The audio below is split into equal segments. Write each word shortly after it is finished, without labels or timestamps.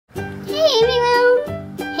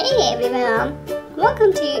Hey everyone,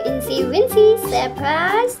 welcome to Incy Wincy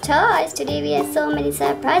Surprise Toys. Today we have so many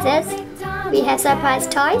surprises. We have surprise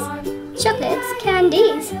toys, chocolates,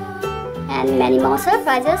 candies, and many more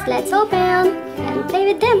surprises. Let's open and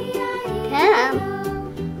play with them. Come.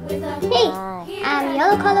 Hey, I'm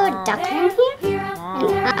yellow colored duck here,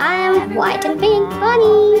 and I am white and pink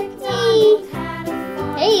bunny.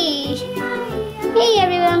 Hey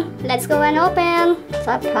everyone, let's go and open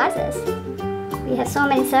surprises. We have so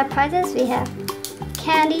many surprises. We have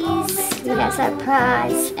candies, we have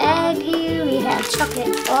surprise egg here, we have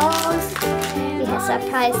chocolate balls, we have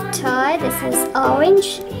surprise toy. This is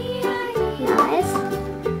orange, nice,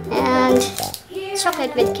 and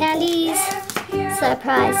chocolate with candies,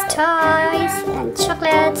 surprise toys and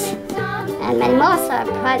chocolates, and many more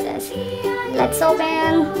surprises. Let's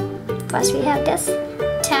open. First we have this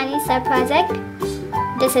tiny surprise egg.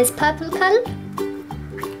 This is purple color.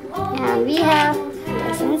 And we have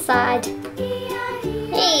this inside.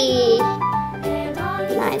 Hey!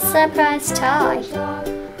 Nice surprise toy.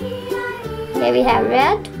 Here we have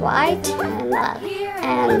red, white,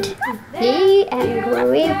 and blue and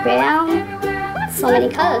gray, brown. So many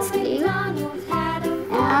colors, blue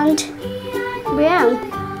and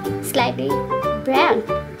brown, slightly brown.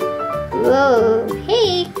 Whoa!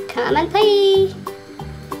 Hey, come and play.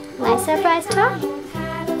 Nice surprise toy.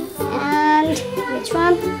 And which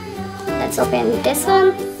one? Let's open this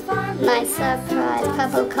one. Nice surprise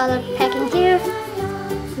purple color packing here.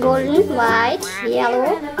 Golden, white,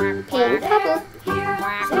 yellow, pink, purple.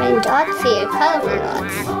 So many dots here, colorful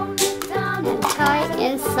dots. And toy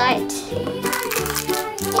inside.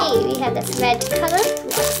 Hey, we have this red color.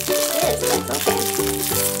 What's this? Let's open.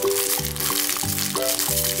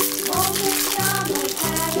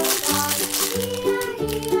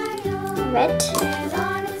 Red.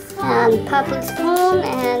 And purple spoon,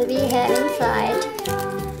 and we have inside.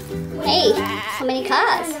 Hey, so many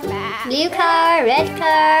cars. Blue car, red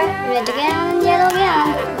again, yellow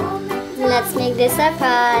again. Let's make this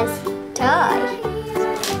surprise toy.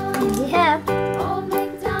 And we have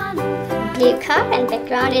blue car and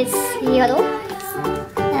background is yellow.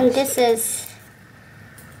 And this is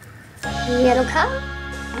yellow car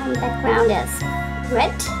and background is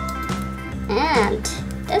red. And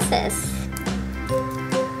this is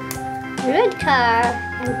red car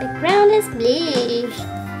and background is blue.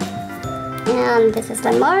 And this is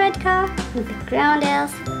one more red car and background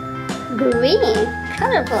is green,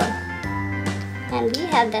 colorful. And we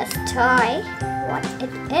have this toy. What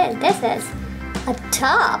it is? This is a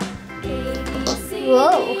top.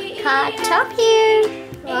 Whoa, car top here.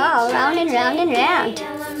 Wow, round and round and round.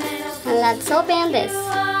 And let's open this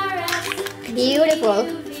beautiful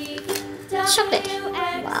chocolate.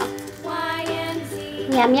 Wow.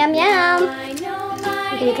 Yum, yum, yum.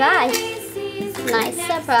 You can try. Nice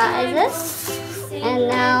surprises. And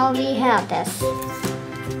now we have this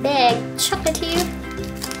big chocolate here.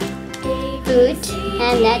 Food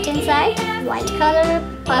and nut inside. White color,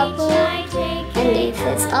 purple. And this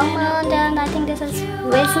is almond, and I think this is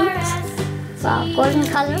raisins. Wow, golden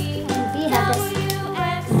color. And we have this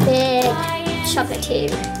big chocolate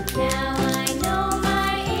here.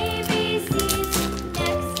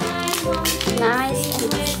 Nice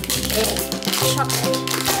and big chocolate.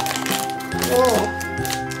 Oh,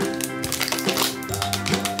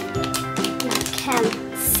 I can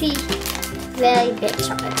see very big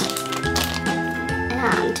chocolate.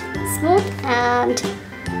 And smooth and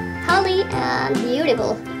healthy and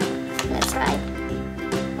beautiful. That's right.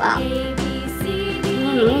 Wow.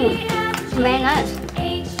 Very nice.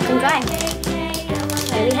 You can try.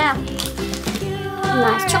 There we have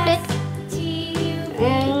nice chocolate.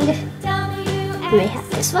 And we have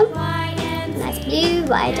this one. Nice blue,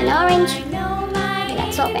 white and orange.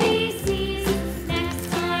 Let's open.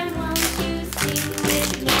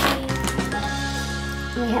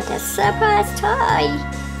 We have this surprise toy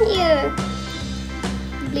here.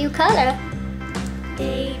 Blue color.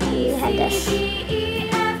 And we have this.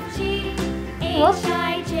 Whoop.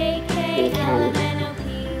 We can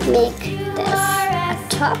make this a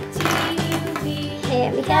top.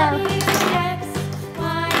 Here we go.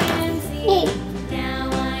 Hey.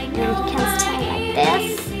 And you can stand like this.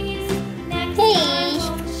 Hey!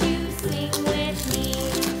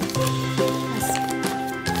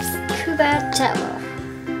 Scuba tower.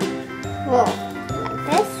 Whoa, like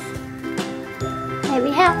this. Here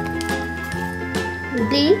we have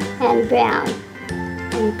blue and brown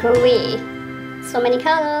and gray. So many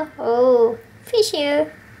colors. Oh, fish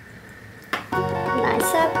here. Nice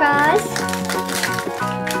surprise.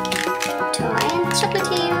 Toy and chocolate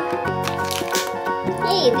here.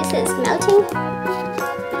 Hey, this is melting.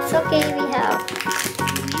 It's okay, we have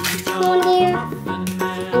spoon here.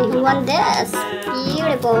 And you want this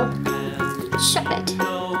beautiful chocolate.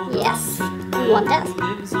 Yes, you want that.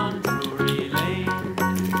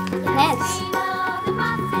 Next.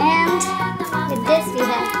 And with this we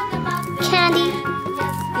have candy.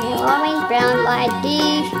 Orange, brown, white,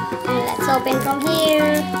 blue. And let's open from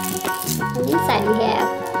here. And inside we have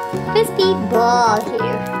crispy ball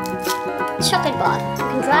here. Chocolate ball. You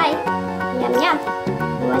can try. Yum yum.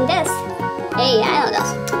 You want this? Hey, I know this.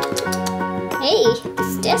 Hey,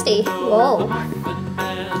 it's tasty. Whoa.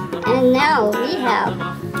 And now we have,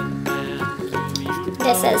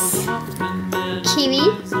 this is kiwi.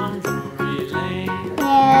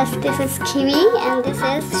 Yes, this is kiwi and this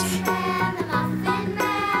is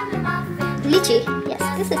lychee. Yes,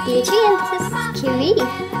 this is lychee and this is kiwi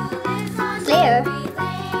flavor.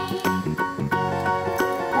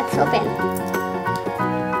 Let's open.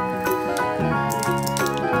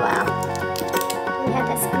 Wow. We have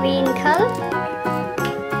this green color.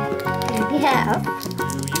 And we have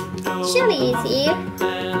jellies here.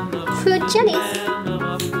 Fruit jellies.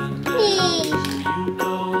 Yay.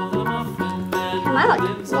 Come out.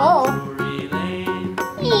 Whoa.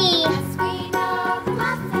 Yay.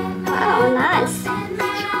 Wow, nice.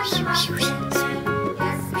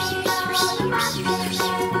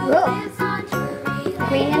 Whoa.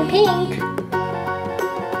 Green and pink.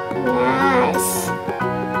 Nice.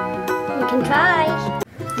 You can try.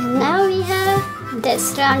 And now we have this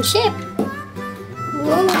round shape.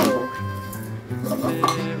 Whoa.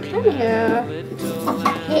 Come here.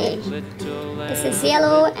 Hey. This is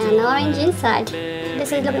yellow and orange inside.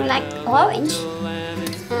 This is looking like orange.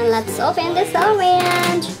 And let's open this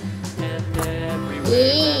orange.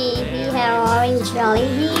 Yay, we have orange jelly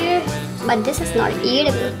here. But this is not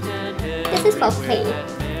eatable. This is for plain.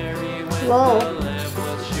 Whoa.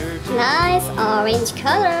 Nice orange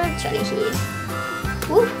color jelly here.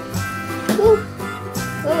 Ooh. Ooh.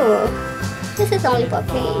 Ooh. This is only for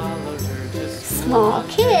plain. Small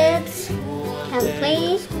kids can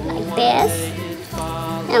play like this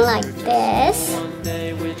and like this.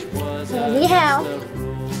 Here we have.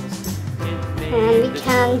 And we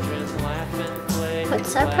can put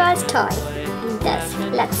surprise toy in this.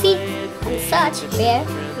 Let's see and search where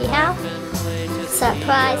we have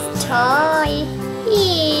surprise toy.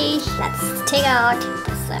 Yay. Let's take out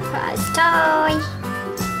the surprise toy.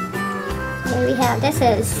 Here we have, this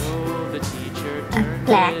is a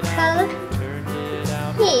black color.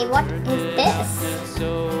 Hey, what is this?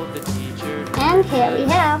 And here we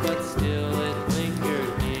have,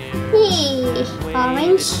 hey,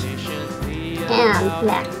 orange and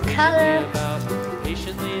black color.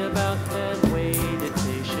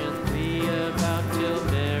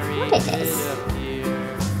 What is this?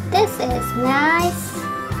 This is nice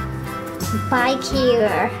bike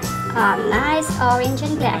here. A nice orange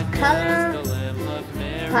and black color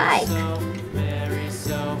bike.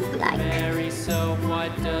 Like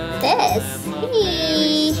this.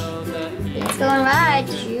 Hey. It's going right.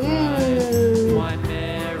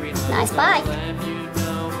 Nice bike.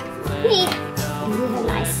 Hey.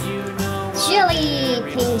 Nice jelly,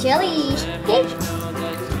 pink jelly. Hey.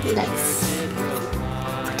 Let's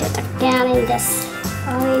put it again in this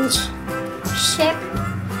orange shape.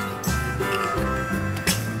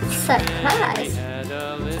 Surprise!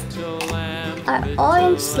 Our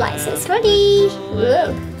orange slice is ready.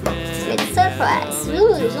 Whoa. With surprise.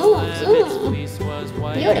 Zoom, zoom, zoom.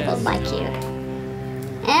 Beautiful bike here.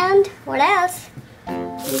 And what else?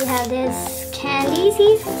 We have this candies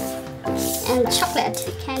here and chocolate.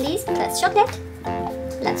 Candies plus chocolate.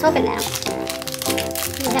 Let's open them.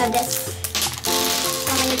 We have this.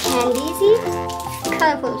 How many candies here?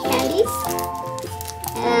 Colorful candies.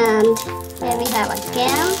 And here we have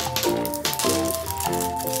again.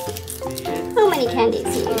 How many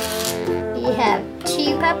candies here? We have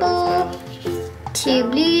 2 purple, 2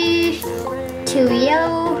 blue, 2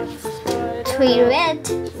 yellow, 3 red,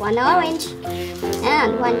 1 orange,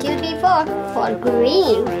 and 1, 2, 3, 4 for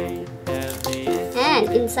green. And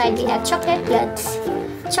inside we have chocolate plus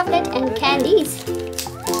chocolate and candies.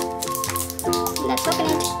 Let's open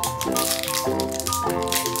it.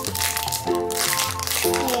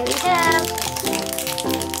 Here we have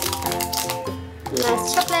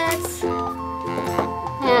nice chocolates.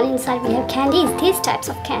 And inside we have candies, these types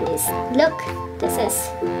of candies. Look, this is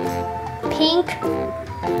pink.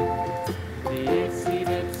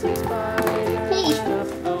 Hey.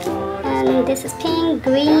 And this is pink,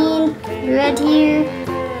 green, red here.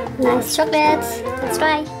 Nice chocolates. Let's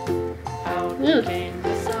try.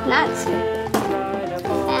 Nice.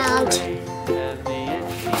 And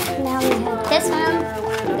now we have this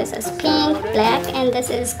one. This is pink, black, and this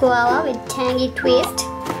is guava with tangy twist.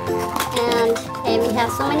 And here we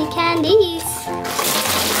have so many candies.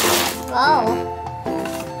 Wow,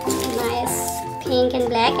 nice pink and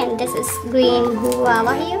black, and this is green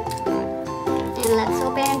guava here. And let's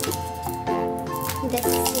open this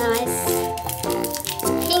nice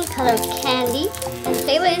pink colored candy, and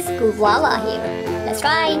flavor is guava here. Let's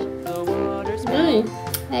try.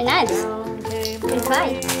 Very nice. Let's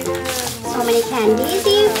try. So many candies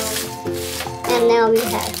here. And now we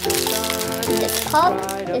have this pop.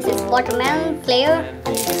 This is watermelon flavor,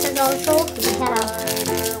 and this is also we have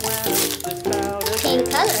pink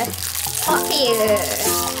color. Pop here.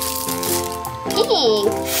 Pink.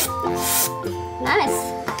 Nice.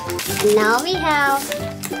 And now we have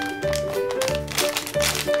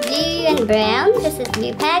blue and brown. This is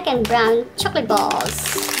blue pack and brown chocolate balls.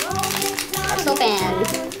 Let's open.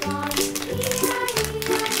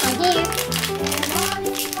 From here.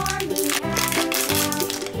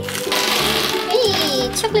 Hey,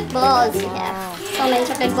 chocolate balls. We have so many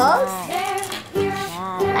chocolate balls.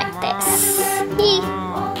 Like this. Hey.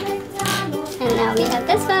 And now we have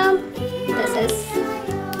this one. This is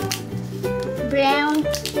brown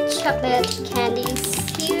chocolate candies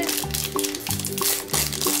here.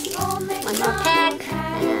 One more pack,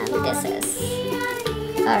 and this is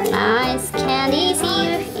our nice candies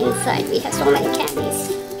here. Inside we have so many candies.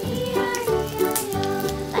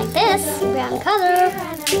 Like this, brown color.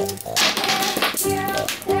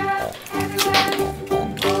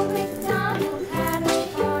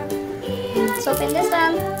 Let's open this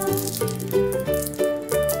one.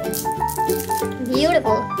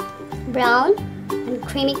 Beautiful brown and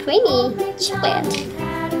creamy chocolate.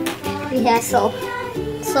 We have so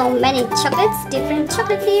many chocolates, different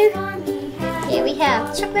chocolates here. Here we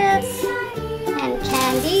have chocolates and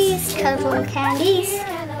candies, colorful candies.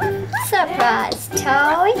 Surprise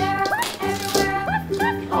toy.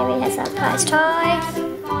 Here we have surprise toy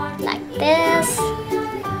like this.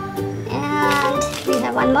 And we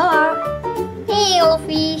have one more. Hey,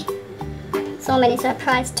 Olfie. So many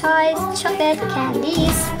surprise toys, chocolate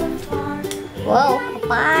candies. Whoa, a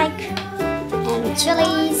bike and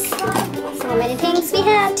chilies. So many things we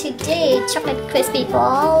have today. Chocolate crispy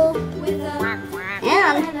ball.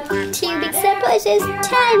 And 2 big surprises,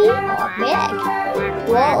 tiny or big.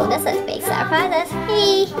 Whoa, this is big surprises.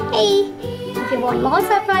 Hey. If you want more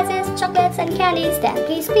surprises, chocolates and candies, then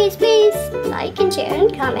please like and share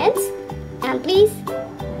and comments. And please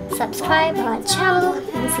subscribe our channel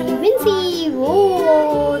and see Wincy.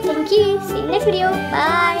 Whoa, thank you. See you next video.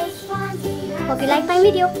 Bye. Hope you like my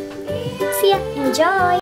video. See ya. Enjoy.